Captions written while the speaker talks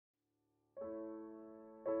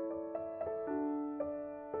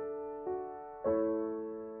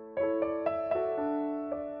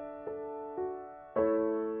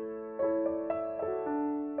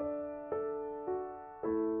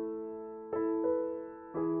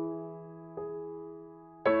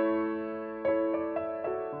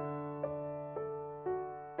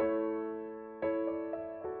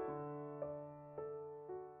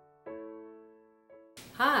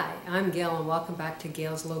I'm Gail and welcome back to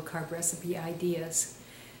Gail's Low Carb Recipe Ideas.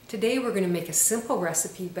 Today we're going to make a simple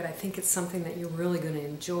recipe, but I think it's something that you're really going to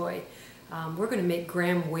enjoy. We're going to make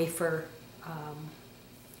graham wafer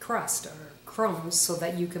crust or crumbs so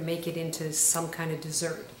that you can make it into some kind of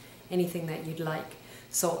dessert, anything that you'd like.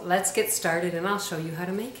 So let's get started and I'll show you how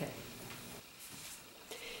to make it.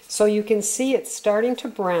 So you can see it's starting to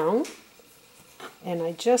brown. And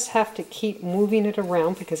I just have to keep moving it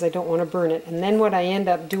around because I don't want to burn it. And then what I end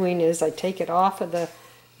up doing is I take it off of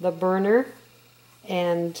the burner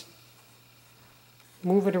and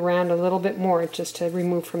move it around a little bit more just to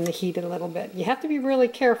remove from the heat a little bit. You have to be really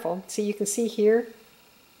careful. See, you can see here,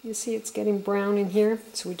 you see it's getting brown in here.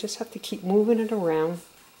 So we just have to keep moving it around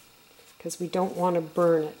because we don't want to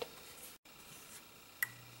burn it.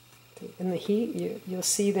 In the heat, you'll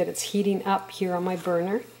see that it's heating up here on my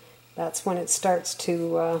burner. That's when it starts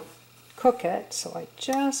to cook it. So I'm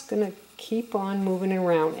just going to keep on moving it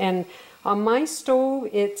around. And on my stove,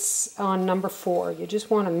 it's on number 4. You just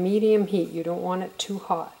want a medium heat. You don't want it too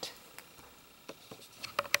hot.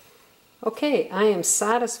 Okay, I am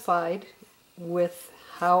satisfied with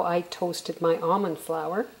how I toasted my almond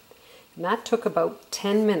flour. And that took about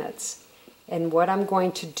 10 minutes. And what I'm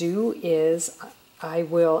going to do is I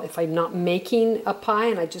will, if I'm not making a pie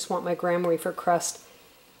and I just want my graham wafer crust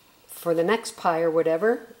for the next pie or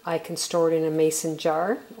whatever, I can store it in a mason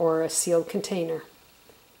jar or a sealed container.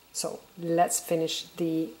 So let's finish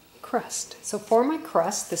the crust. So for my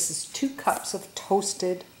crust, this is 2 cups of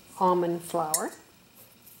toasted almond flour.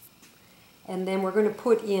 And then we're going to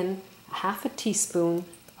put in half a teaspoon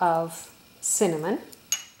of cinnamon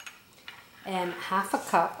and half a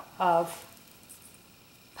cup of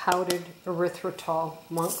powdered erythritol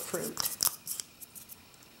monk fruit.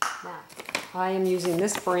 Now, I am using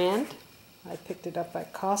this brand. I picked it up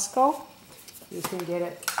at Costco. You can get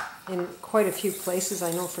it in quite a few places.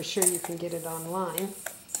 I know for sure you can get it online.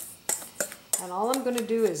 And all I'm going to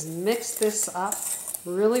do is mix this up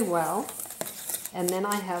really well. And then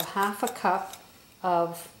I have half a cup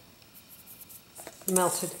of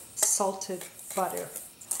melted salted butter.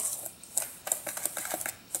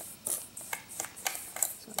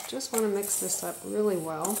 So I just want to mix this up really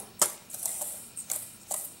well.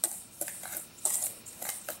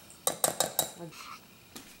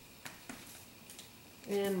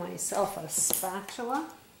 And myself a spatula.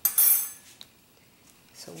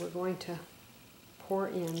 So we're going to pour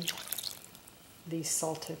in the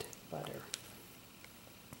salted butter.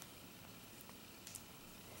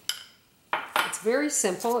 It's very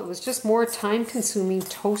simple. It was just more time consuming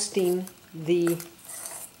toasting the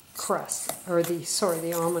crust, or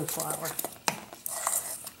the almond flour.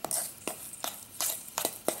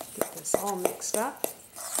 Get this all mixed up.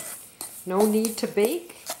 No need to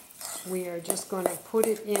bake. We are just going to put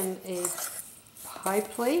it in a pie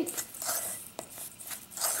plate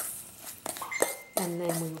and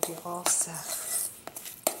then we will be all set.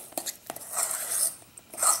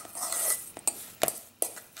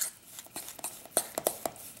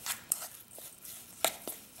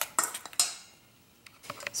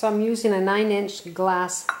 So I'm using a 9-inch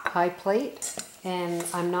glass pie plate, and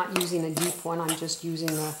I'm not using a deep one, I'm just using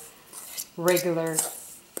a regular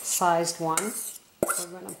sized one.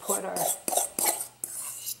 We're going to put our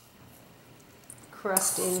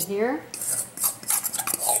crust in here.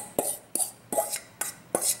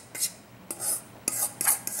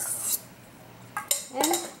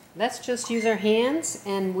 And let's just use our hands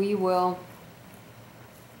and we will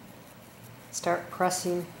start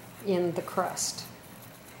pressing in the crust.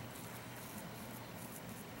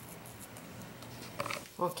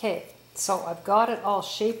 Okay. So I've got it all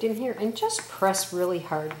shaped in here, and just press really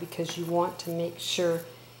hard because you want to make sure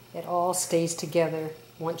it all stays together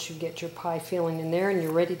once you get your pie filling in there and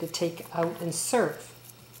you're ready to take out and serve.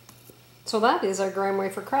 So that is our graham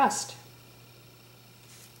wafer crust.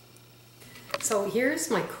 So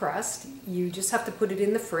here's my crust. You just have to put it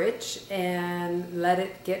in the fridge and let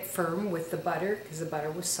it get firm with the butter because the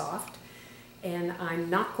butter was soft. And I'm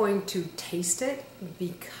not going to taste it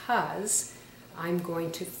because I'm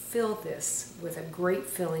going to fill this with a great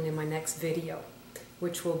filling in my next video,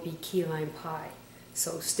 which will be key lime pie.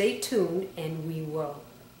 So stay tuned and we will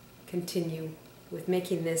continue with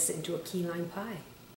making this into a key lime pie.